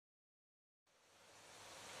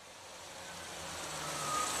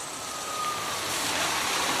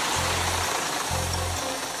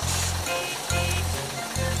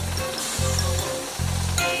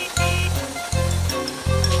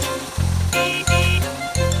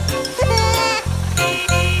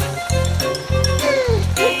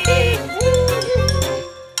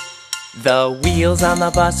The wheels on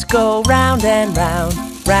the bus go round and round,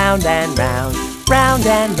 round and round, round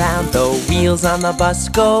and round. The wheels on the bus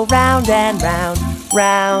go round and round,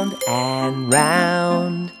 round and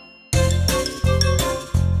round.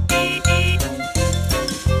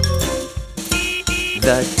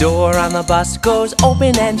 The door on the bus goes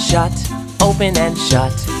open and shut, open and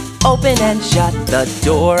shut, open and shut. The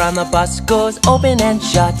door on the bus goes open and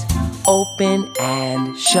shut, open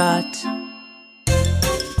and shut.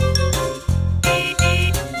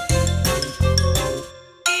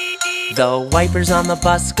 The wipers on the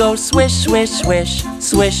bus go swish, swish, swish,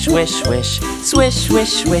 swish, swish, swish, swish,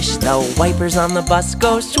 swish, swish. The wipers on the bus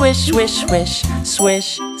go swish, swish, swish,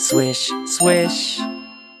 swish, swish, swish.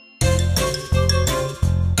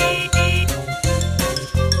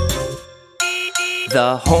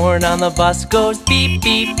 The horn on the bus goes beep,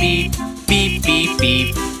 beep, beep, beep, beep,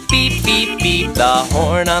 beep, beep, beep, beep. The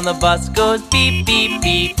horn on the bus goes beep, beep,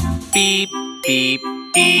 beep, beep, beep,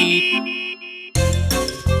 beep.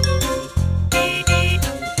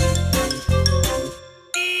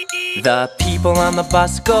 The people on the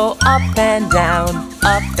bus go up and down,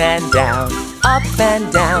 up and down, up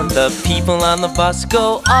and down. The people on the bus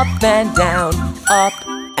go up and down, up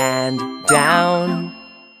and down.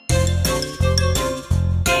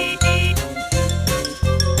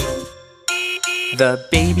 The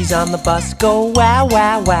babies on the bus go wow,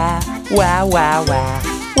 wow, wow, wow, wow, wow,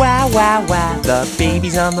 wow, wow, wow. The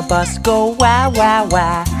babies on the bus go wow, wow,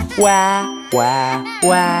 wow, wow, wow,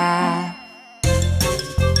 wow.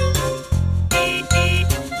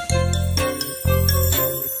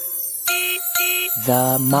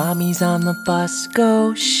 The mommies on the bus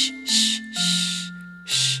go shh, shh, shh,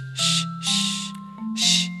 shh, shh, shh,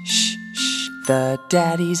 shh, shh, shh. The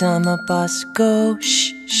daddies on the bus go shh.